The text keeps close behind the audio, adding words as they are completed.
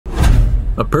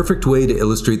A perfect way to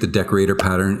illustrate the decorator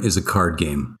pattern is a card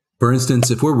game. For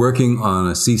instance, if we're working on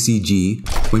a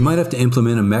CCG, we might have to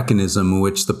implement a mechanism in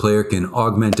which the player can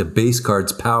augment a base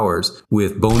card's powers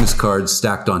with bonus cards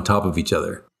stacked on top of each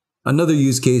other. Another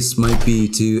use case might be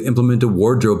to implement a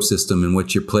wardrobe system in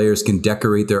which your players can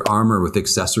decorate their armor with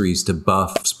accessories to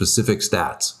buff specific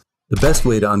stats. The best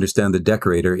way to understand the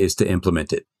decorator is to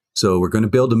implement it. So we're going to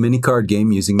build a mini card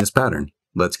game using this pattern.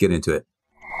 Let's get into it.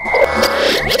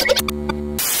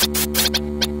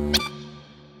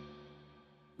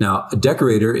 Now, a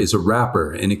decorator is a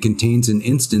wrapper, and it contains an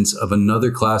instance of another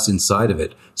class inside of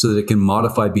it so that it can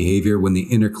modify behavior when the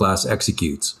inner class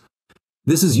executes.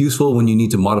 This is useful when you need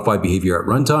to modify behavior at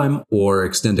runtime or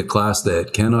extend a class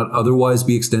that cannot otherwise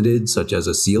be extended, such as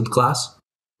a sealed class.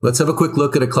 Let's have a quick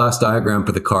look at a class diagram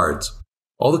for the cards.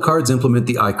 All the cards implement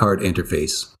the iCard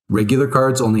interface. Regular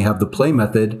cards only have the play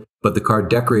method, but the card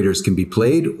decorators can be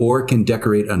played or can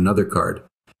decorate another card.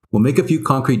 We'll make a few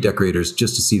concrete decorators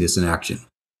just to see this in action.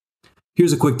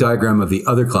 Here's a quick diagram of the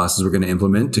other classes we're going to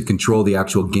implement to control the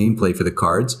actual gameplay for the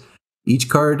cards. Each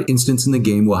card instance in the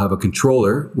game will have a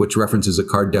controller, which references a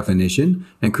card definition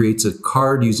and creates a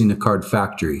card using a card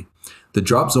factory. The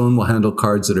drop zone will handle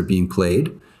cards that are being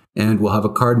played, and we'll have a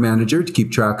card manager to keep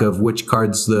track of which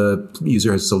cards the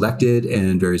user has selected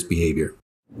and various behavior.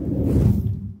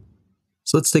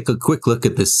 So let's take a quick look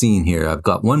at this scene here. I've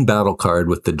got one battle card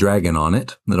with the dragon on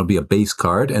it. That'll be a base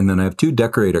card, and then I have two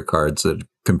decorator cards that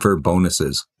confer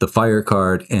bonuses, the fire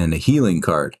card and a healing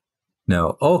card.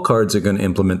 Now, all cards are going to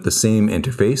implement the same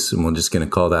interface, and we're just going to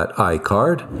call that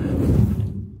iCard.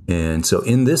 And so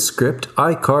in this script,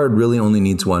 iCard really only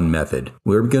needs one method.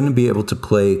 We're going to be able to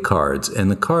play cards, and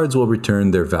the cards will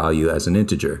return their value as an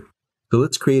integer. So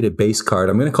let's create a base card.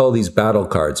 I'm going to call these battle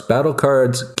cards. Battle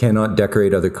cards cannot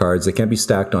decorate other cards. They can't be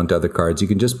stacked onto other cards. You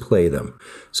can just play them.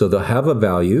 So they'll have a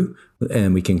value,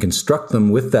 and we can construct them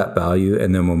with that value,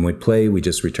 and then when we play, we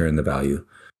just return the value.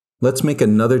 Let's make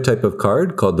another type of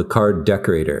card called the card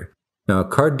decorator. Now, a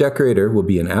card decorator will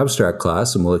be an abstract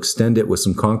class, and we'll extend it with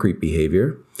some concrete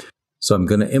behavior. So I'm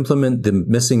going to implement the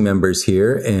missing members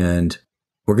here, and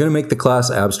we're going to make the class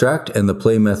abstract and the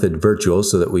play method virtual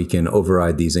so that we can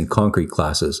override these in concrete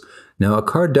classes. Now, a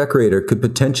card decorator could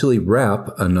potentially wrap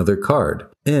another card,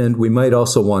 and we might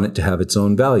also want it to have its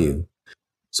own value.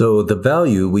 So the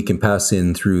value we can pass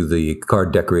in through the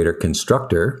card decorator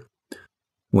constructor.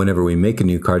 Whenever we make a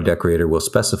new card decorator, we'll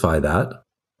specify that.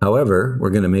 However, we're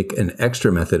going to make an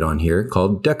extra method on here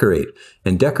called decorate,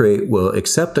 and decorate will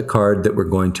accept a card that we're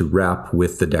going to wrap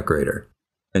with the decorator.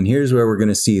 And here's where we're going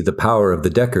to see the power of the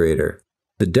decorator.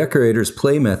 The decorator's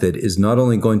play method is not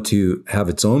only going to have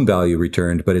its own value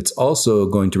returned, but it's also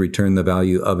going to return the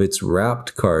value of its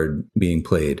wrapped card being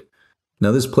played.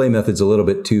 Now this play method's a little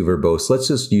bit too verbose. Let's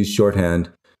just use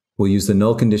shorthand. We'll use the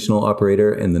null conditional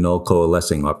operator and the null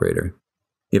coalescing operator.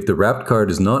 If the wrapped card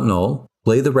is not null,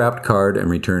 play the wrapped card and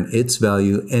return its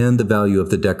value and the value of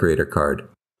the decorator card.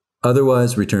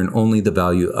 Otherwise, return only the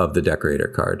value of the decorator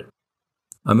card.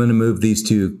 I'm going to move these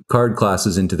two card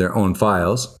classes into their own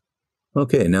files.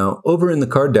 Okay, now over in the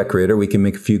card decorator, we can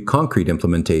make a few concrete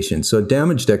implementations. So a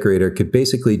damage decorator could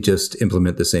basically just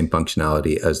implement the same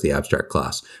functionality as the abstract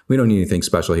class. We don't need anything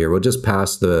special here. We'll just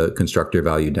pass the constructor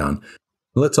value down.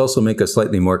 Let's also make a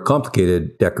slightly more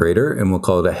complicated decorator, and we'll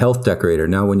call it a health decorator.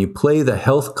 Now, when you play the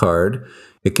health card,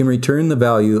 it can return the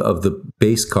value of the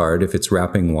base card if it's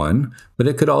wrapping one, but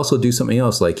it could also do something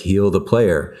else like heal the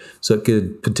player. So it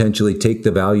could potentially take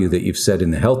the value that you've set in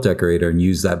the health decorator and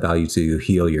use that value to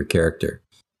heal your character.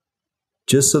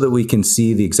 Just so that we can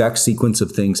see the exact sequence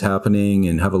of things happening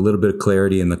and have a little bit of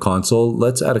clarity in the console,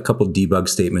 let's add a couple debug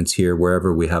statements here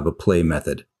wherever we have a play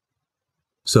method.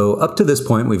 So up to this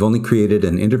point, we've only created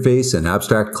an interface, an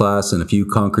abstract class, and a few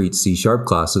concrete C#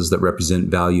 classes that represent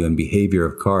value and behavior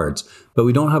of cards, but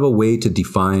we don't have a way to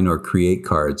define or create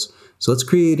cards. So let's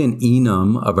create an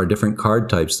enum of our different card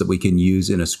types that we can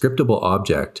use in a scriptable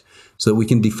object so that we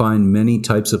can define many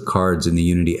types of cards in the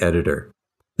Unity editor.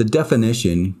 The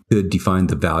definition could define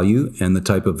the value and the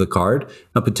type of the card.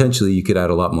 Now, potentially, you could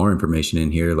add a lot more information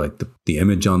in here, like the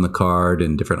image on the card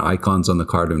and different icons on the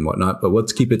card and whatnot. But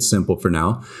let's keep it simple for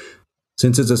now.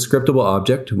 Since it's a scriptable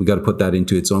object, we got to put that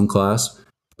into its own class.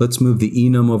 Let's move the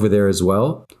enum over there as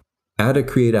well. Add a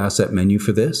create asset menu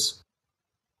for this.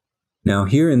 Now,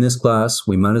 here in this class,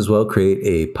 we might as well create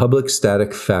a public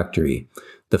static factory.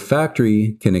 The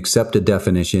factory can accept a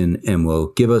definition and will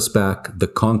give us back the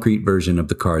concrete version of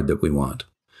the card that we want.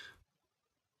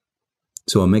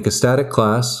 So I'll make a static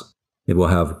class. It will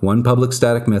have one public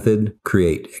static method,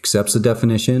 create, accepts the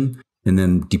definition, and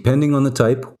then depending on the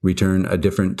type, return a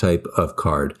different type of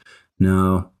card.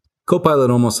 Now,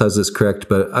 Copilot almost has this correct,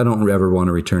 but I don't ever want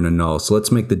to return a null. So let's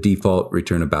make the default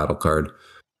return a battle card.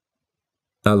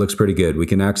 That looks pretty good. We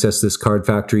can access this card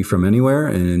factory from anywhere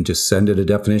and just send it a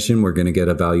definition. We're going to get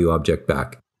a value object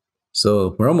back.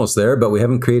 So we're almost there, but we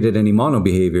haven't created any mono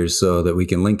behaviors so that we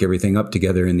can link everything up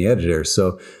together in the editor.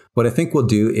 So what I think we'll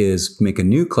do is make a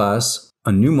new class,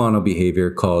 a new mono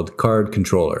behavior called card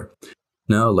controller.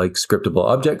 Now, like scriptable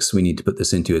objects, we need to put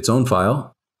this into its own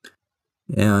file.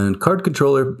 And card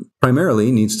controller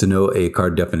primarily needs to know a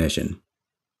card definition.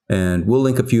 And we'll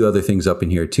link a few other things up in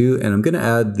here too. And I'm going to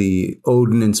add the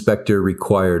Odin Inspector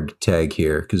required tag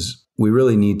here because we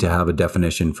really need to have a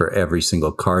definition for every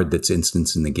single card that's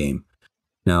instanced in the game.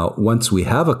 Now, once we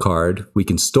have a card, we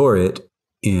can store it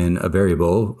in a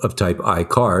variable of type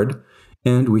iCard,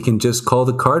 and we can just call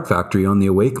the card factory on the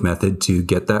awake method to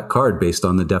get that card based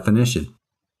on the definition.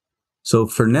 So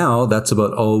for now, that's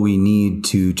about all we need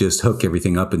to just hook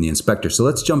everything up in the inspector. So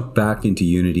let's jump back into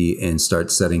Unity and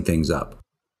start setting things up.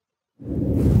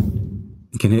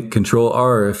 You can hit Control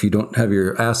R if you don't have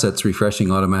your assets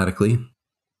refreshing automatically.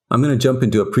 I'm going to jump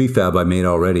into a prefab I made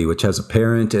already, which has a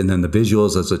parent and then the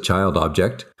visuals as a child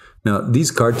object. Now, these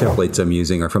card templates I'm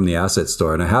using are from the asset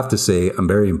store, and I have to say I'm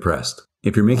very impressed.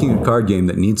 If you're making a card game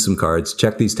that needs some cards,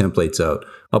 check these templates out.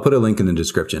 I'll put a link in the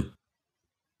description.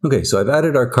 Okay, so I've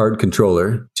added our card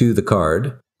controller to the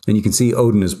card, and you can see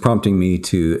Odin is prompting me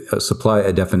to supply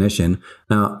a definition.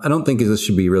 Now, I don't think this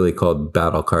should be really called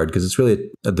battle card because it's really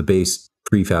the base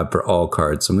prefab for all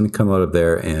cards. So I'm going to come out of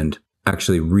there and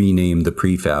actually rename the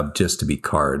prefab just to be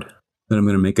card. Then I'm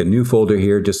going to make a new folder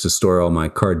here just to store all my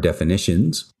card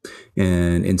definitions.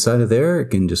 And inside of there, I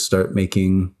can just start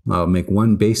making, I'll make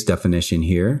one base definition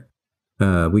here.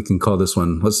 We can call this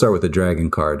one, let's start with the dragon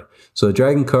card. So the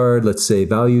dragon card, let's say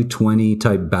value 20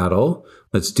 type battle.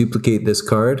 Let's duplicate this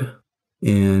card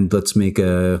and let's make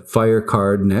a fire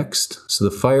card next. So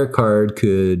the fire card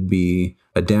could be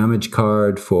a damage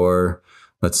card for,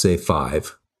 let's say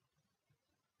 5.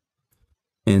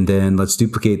 And then let's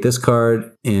duplicate this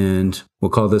card and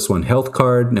we'll call this one health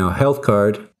card. Now health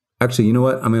card, actually, you know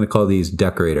what? I'm going to call these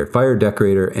decorator, fire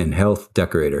decorator and health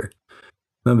decorator.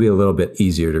 That'll be a little bit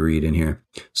easier to read in here.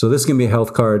 So this can be a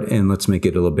health card and let's make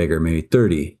it a little bigger, maybe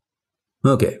 30.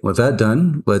 Okay, with that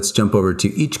done, let's jump over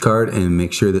to each card and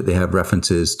make sure that they have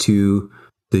references to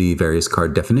the various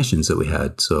card definitions that we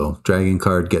had. So dragon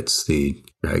card gets the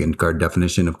dragon card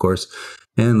definition, of course.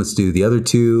 And let's do the other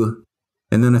two.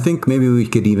 And then I think maybe we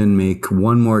could even make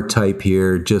one more type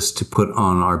here just to put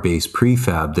on our base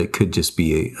prefab that could just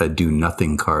be a do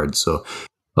nothing card. So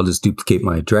I'll just duplicate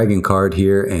my dragon card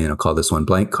here and I'll call this one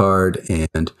blank card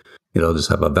and it'll just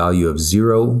have a value of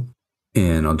 0.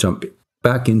 And I'll jump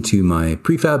back into my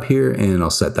prefab here and I'll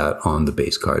set that on the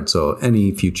base card. So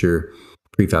any future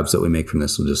prefabs that we make from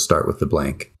this will just start with the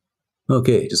blank.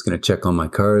 Okay, just going to check on my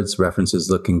cards. References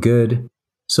looking good.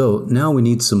 So now we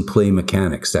need some play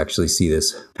mechanics to actually see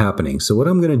this happening. So what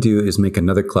I'm going to do is make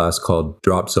another class called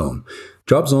drop zone.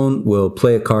 Drop zone will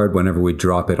play a card whenever we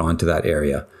drop it onto that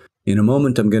area. In a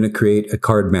moment, I'm going to create a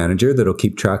card manager that'll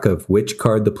keep track of which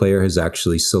card the player has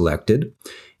actually selected.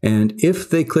 And if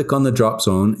they click on the drop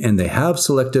zone and they have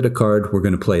selected a card, we're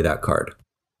going to play that card.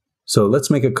 So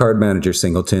let's make a card manager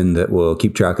singleton that will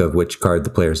keep track of which card the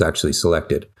player has actually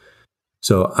selected.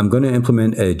 So I'm going to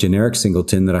implement a generic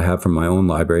singleton that I have from my own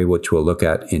library, which we'll look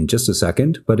at in just a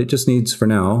second, but it just needs for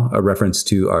now a reference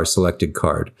to our selected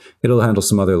card. It'll handle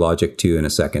some other logic too in a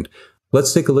second.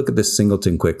 Let's take a look at this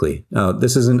singleton quickly.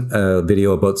 This isn't a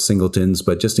video about singletons,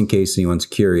 but just in case anyone's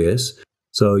curious.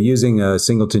 So using a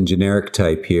singleton generic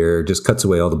type here just cuts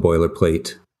away all the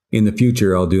boilerplate. In the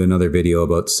future, I'll do another video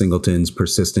about singletons,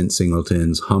 persistent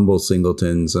singletons, humble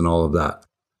singletons, and all of that.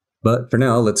 But for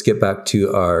now, let's get back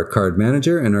to our card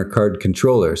manager and our card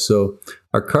controller. So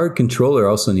our card controller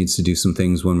also needs to do some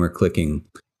things when we're clicking.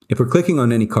 If we're clicking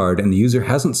on any card and the user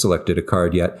hasn't selected a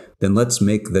card yet, then let's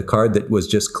make the card that was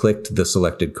just clicked the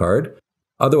selected card.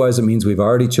 Otherwise, it means we've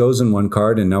already chosen one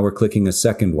card and now we're clicking a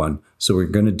second one. So we're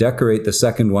going to decorate the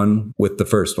second one with the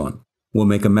first one. We'll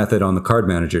make a method on the card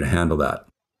manager to handle that.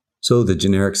 So the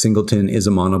generic singleton is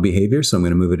a mono behavior, so I'm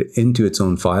going to move it into its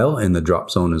own file in the drop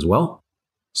zone as well.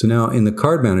 So now in the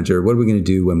card manager, what are we going to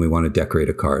do when we want to decorate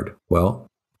a card? Well,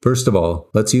 first of all,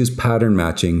 let's use pattern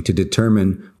matching to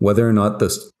determine whether or not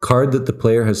the card that the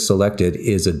player has selected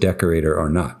is a decorator or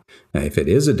not. Now, if it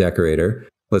is a decorator,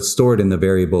 let's store it in the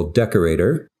variable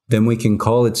decorator. Then we can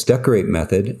call its decorate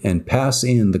method and pass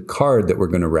in the card that we're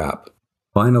going to wrap.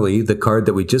 Finally, the card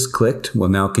that we just clicked will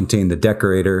now contain the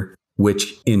decorator,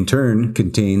 which in turn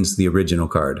contains the original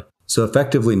card. So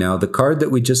effectively now, the card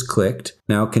that we just clicked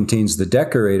now contains the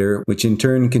decorator, which in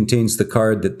turn contains the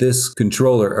card that this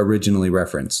controller originally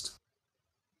referenced.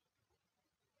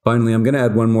 Finally, I'm going to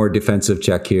add one more defensive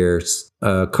check here.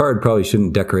 A card probably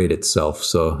shouldn't decorate itself,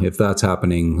 so if that's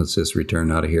happening, let's just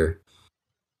return out of here.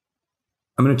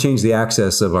 I'm going to change the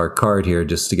access of our card here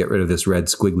just to get rid of this red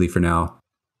squiggly for now.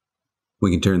 We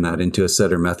can turn that into a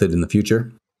setter method in the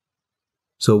future.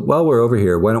 So while we're over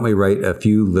here, why don't we write a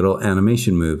few little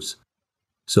animation moves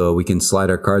so we can slide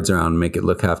our cards around and make it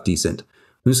look half decent.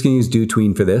 I'm just going to use do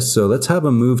tween for this. So let's have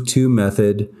a move to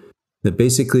method that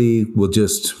basically will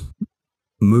just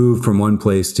move from one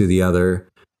place to the other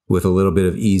with a little bit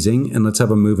of easing. And let's have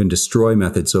a move and destroy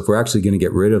method. So if we're actually going to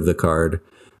get rid of the card,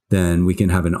 then we can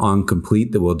have an on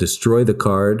complete that will destroy the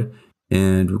card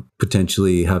and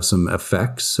potentially have some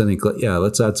effects. I think, yeah,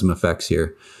 let's add some effects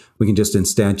here. We can just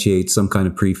instantiate some kind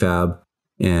of prefab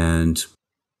and,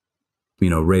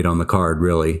 right on the card,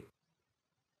 really.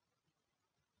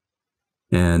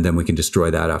 And then we can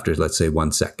destroy that after, let's say,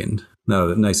 1 second.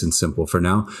 No, nice and simple for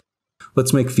now.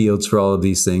 Let's make fields for all of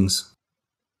these things.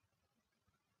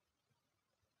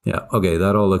 Yeah, okay,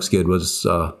 that all looks good.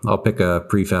 I'll pick a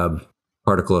prefab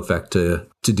particle effect to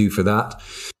do for that.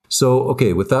 So,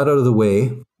 okay, with that out of the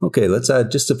way, okay, let's add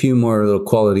just a few more little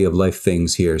quality of life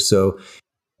things here. So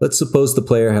let's suppose the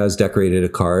player has decorated a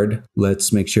card.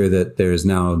 Let's make sure that there is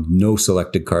now no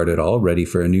selected card at all, ready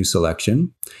for a new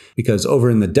selection. Because over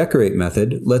in the decorate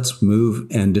method, let's move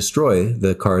and destroy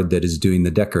the card that is doing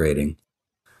the decorating.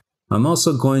 I'm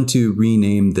also going to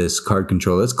rename this card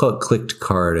controller. Let's call it clicked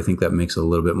card. I think that makes a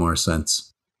little bit more sense.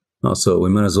 Also, we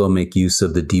might as well make use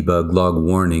of the debug log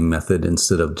warning method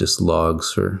instead of just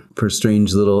logs for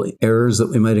strange little errors that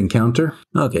we might encounter.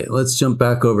 Okay, let's jump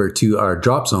back over to our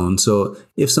drop zone. So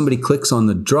if somebody clicks on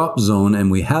the drop zone and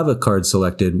we have a card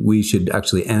selected, we should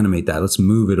actually animate that. Let's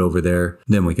move it over there,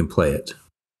 then we can play it.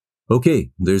 Okay,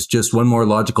 there's just one more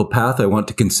logical path I want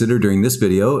to consider during this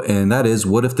video, and that is,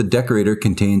 what if the decorator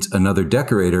contains another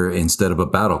decorator instead of a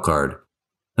battle card?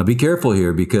 Now be careful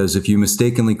here, because if you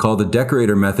mistakenly call the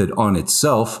decorator method on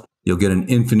itself, you'll get an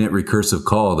infinite recursive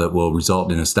call that will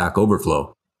result in a stack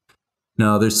overflow.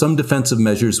 Now there's some defensive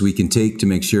measures we can take to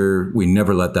make sure we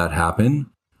never let that happen,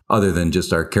 other than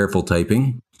just our careful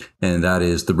typing. And that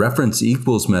is, the reference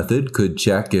equals method could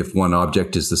check if one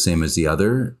object is the same as the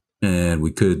other, and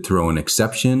we could throw an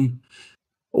exception.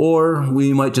 Or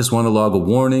we might just want to log a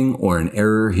warning or an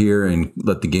error here and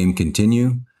let the game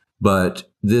continue. But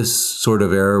this sort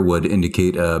of error would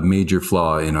indicate a major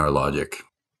flaw in our logic.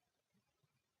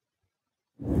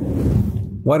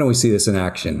 Why don't we see this in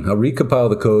action? I'll recompile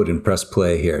the code and press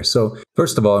play here. So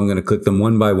first of all, I'm going to click them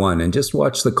one by one and just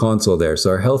watch the console there. So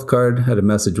our health card had a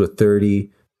message with 30,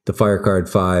 the fire card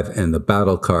 5, and the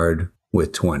battle card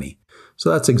with 20. So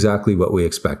that's exactly what we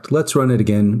expect. Let's run it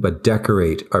again, but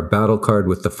decorate our battle card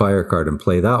with the fire card and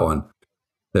play that one.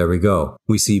 There we go.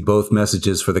 We see both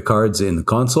messages for the cards in the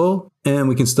console, and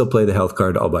we can still play the health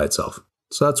card all by itself.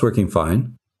 So that's working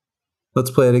fine.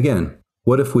 Let's play it again.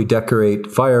 What if we decorate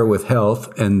fire with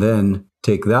health and then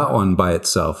take that one by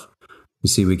itself? You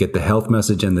see we get the health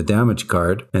message and the damage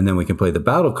card, and then we can play the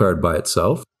battle card by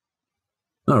itself.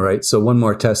 All right, so one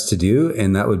more test to do,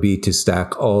 and that would be to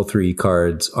stack all 3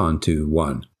 cards onto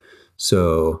one.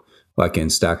 So I can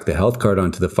stack the health card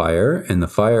onto the fire and the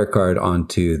fire card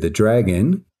onto the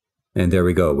dragon. And there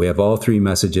we go. We have all 3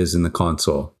 messages in the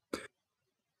console.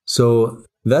 So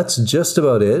that's just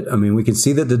about it. I mean, we can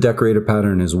see that the decorator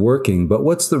pattern is working, but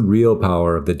what's the real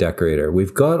power of the decorator?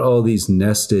 We've got all these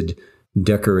nested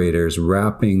decorators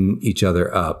wrapping each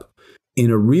other up.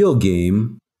 In a real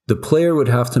game, the player would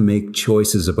have to make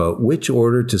choices about which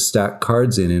order to stack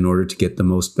cards in order to get the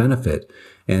most benefit.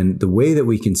 And the way that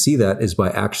we can see that is by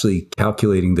actually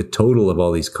calculating the total of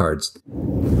all these cards.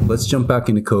 Let's jump back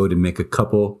into code and make a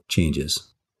couple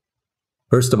changes.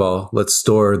 First of all, let's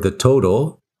store the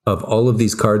total of all of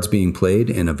these cards being played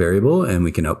in a variable, and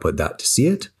we can output that to see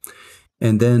it.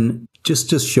 And then just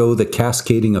to show the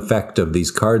cascading effect of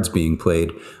these cards being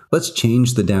played, let's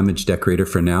change the damage decorator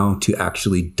for now to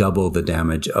actually double the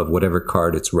damage of whatever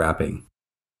card it's wrapping.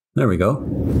 There we go.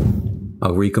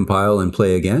 I'll recompile and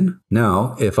play again.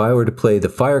 Now, if I were to play the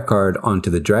fire card onto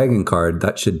the dragon card,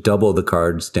 that should double the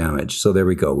card's damage. So there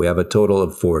we go. We have a total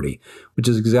of 40, which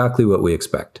is exactly what we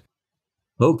expect.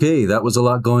 Okay, that was a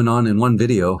lot going on in one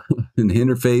video. An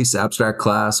interface, abstract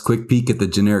class, quick peek at the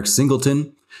generic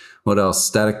singleton. What else?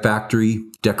 Static factory,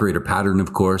 decorator pattern,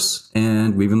 of course,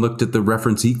 and we even looked at the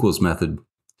reference equals method.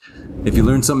 If you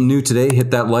learned something new today,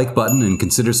 hit that like button and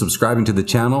consider subscribing to the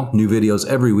channel. New videos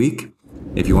every week.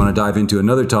 If you want to dive into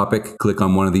another topic, click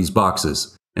on one of these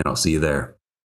boxes, and I'll see you there.